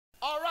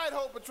right,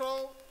 Hope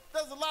Patrol.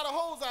 There's a lot of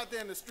hoes out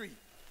there in the street,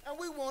 and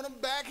we want them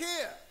back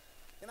here.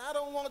 And I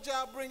don't want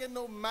y'all bringing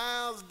no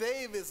Miles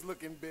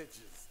Davis-looking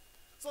bitches.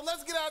 So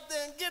let's get out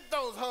there and get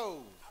those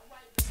hoes.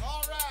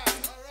 All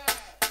right, all right.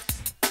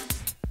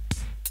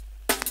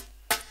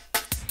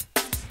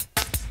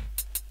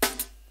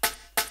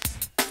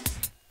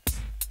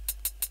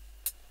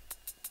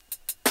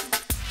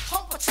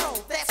 Hope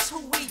Patrol, that's who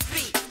we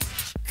be.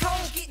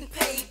 Cold getting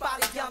paid by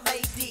the young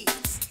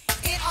ladies.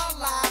 In our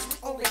lives,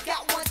 we only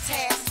got one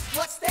task.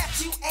 What's that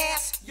you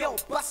ask? Yo,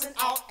 busting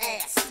our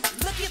ass.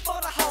 Looking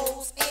for the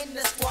hoes in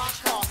the squad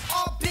car.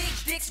 All big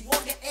dicks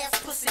walking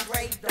ass pussy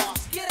radar.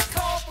 Get a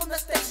call from the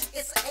station,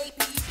 it's an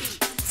APB.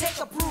 Take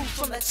a brew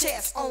from the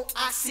chest on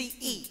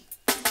ICE.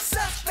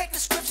 Suspect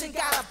description,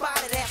 got a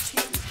body that's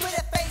hitting.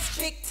 Pretty face,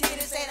 big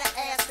titties, and an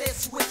ass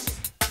that's switching.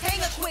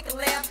 Hang a quick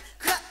left,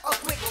 cut a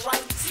quick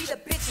right. See the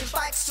bitch in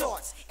bike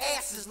shorts,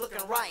 ass is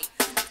looking right.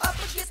 Up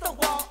against the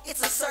wall,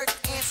 it's a search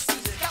and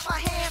seizure. Got my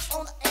hands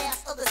on the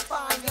ass of the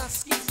spine young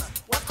skeezer.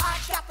 Well, I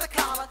got the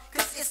collar,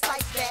 cause it's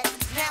like that.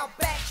 Now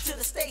back to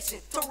the station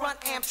to run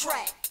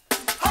Amtrak.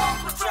 Home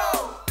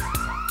Patrol!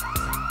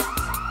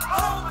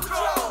 Home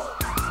Patrol!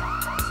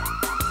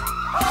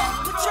 Home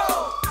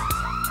Patrol!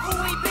 Who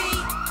we be?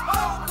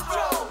 Home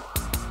Patrol!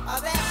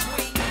 That's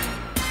we.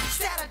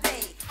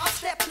 Saturday, I'm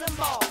stepping the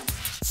mall.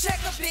 Check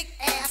a big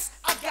ass,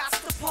 I got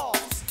to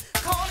pause.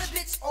 Call the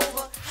bitch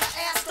over, her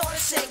ass started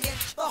shaking.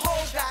 The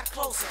hole got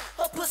closer,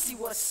 her pussy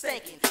was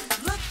stinking.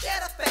 Looked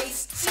at her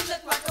face, she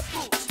looked like a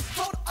booch.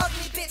 Told the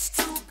ugly bitch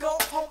to go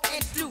home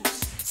and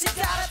douche. She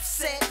got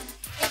upset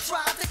and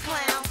tried to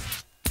clown.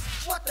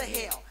 What the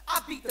hell,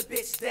 I beat the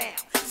bitch down.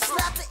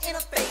 Slapped her in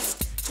her face,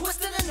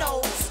 twisted her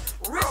nose,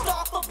 ripped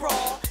off her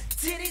bra,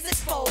 titties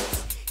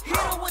exposed. Hit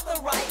her with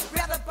the right,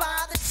 grabbed her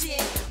by the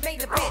chin, made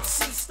the bitch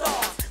see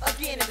stars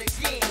again and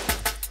again.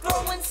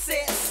 Throwing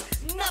sets,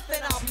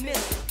 nothing I'm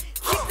missing.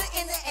 Kicked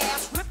her in the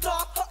ass, ripped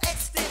off her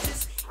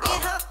extensions.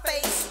 In her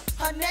face,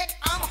 her neck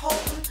I'm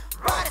holding.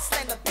 Body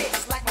slam the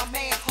bitch like my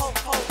man Hulk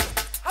Hogan.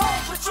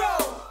 Home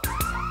Patrol!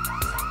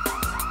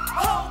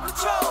 Home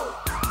Patrol!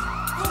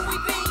 Who we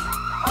be?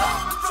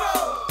 Home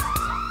Patrol!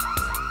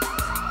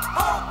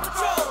 Home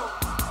Patrol!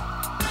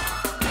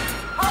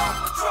 Home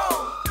Patrol!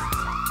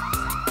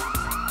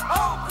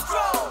 Home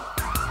Patrol!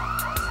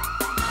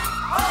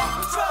 Home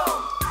Patrol!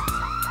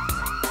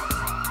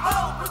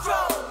 Home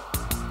Patrol!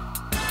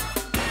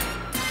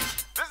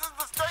 This is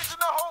the station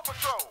of Hope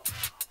Patrol.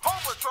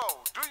 Hope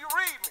Patrol, do you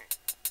read me?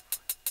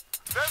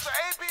 There's an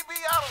APB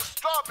out of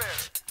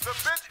Strawberry. The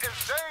bitch is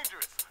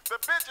dangerous. The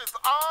bitch is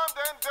armed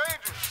and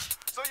dangerous.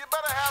 So you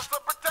better have some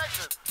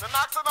protection. The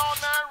Noxon all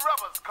 9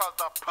 rubbers, cause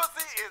the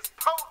pussy is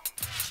potent.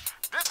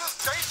 This is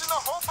station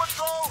of Hope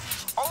Patrol,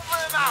 over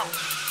and out.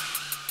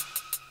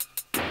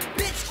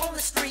 Bitch on the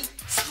street,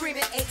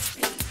 screaming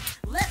HP.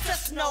 Lets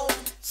us know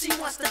she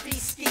wants to be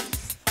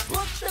skis.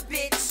 Book the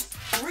bitch,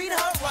 read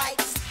her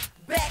rights.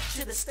 Back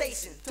to the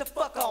station to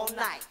fuck all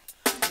night.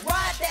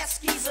 Ride that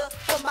skeezer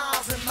for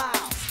miles and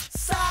miles.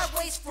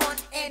 Sideways,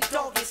 front, and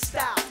doggy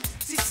style.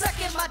 She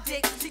sucking my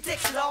dick, she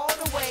takes it all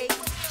the way.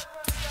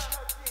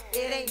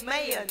 It ain't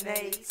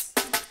mayonnaise.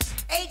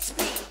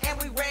 HP, and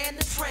we ran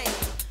the train.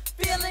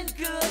 Feeling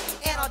good,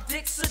 and our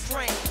dicks a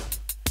drain.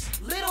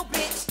 Little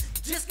bitch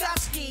just got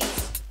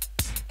skis.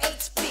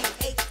 HP,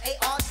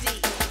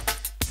 H-A-R-D.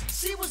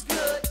 She was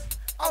good,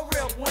 a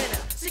real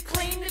winner. She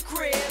cleaned the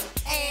crib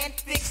and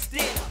fixed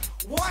dinner.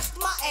 Washed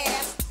my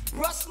ass,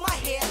 brushed my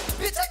hair.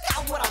 Bitch, I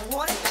got what I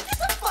wanted. Now get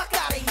the fuck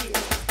out of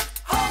here.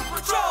 Home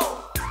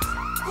Patrol!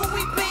 Who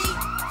we be?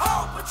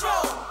 Home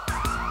Patrol!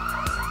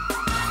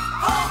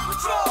 Home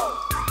Patrol!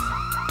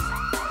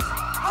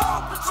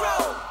 Home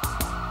Patrol!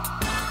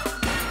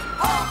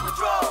 Home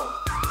Patrol!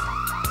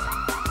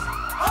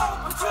 Home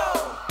Patrol!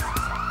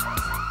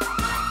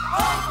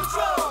 Home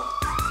Patrol!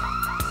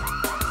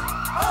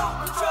 Home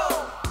Patrol!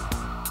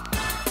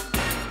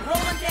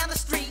 Rolling down the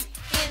street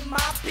in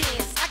my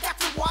Benz. I got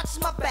to watch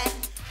my back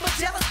for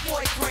jealous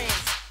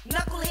boyfriends.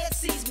 Knucklehead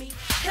sees me,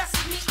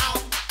 cusses me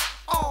out.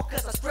 All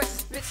cause I stretch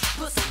this bitch's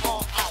pussy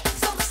all out.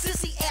 Some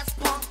sissy ass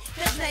punk,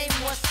 his name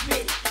was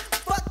Smitty.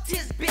 Fucked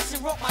his bitch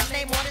and wrote my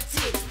name on the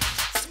titty.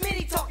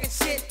 Smitty talking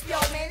shit, yo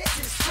man, this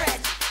is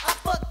tragic. I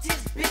fucked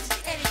his bitch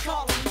and he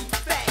calling me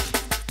fat.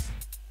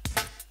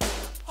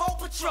 Home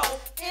Patrol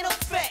in a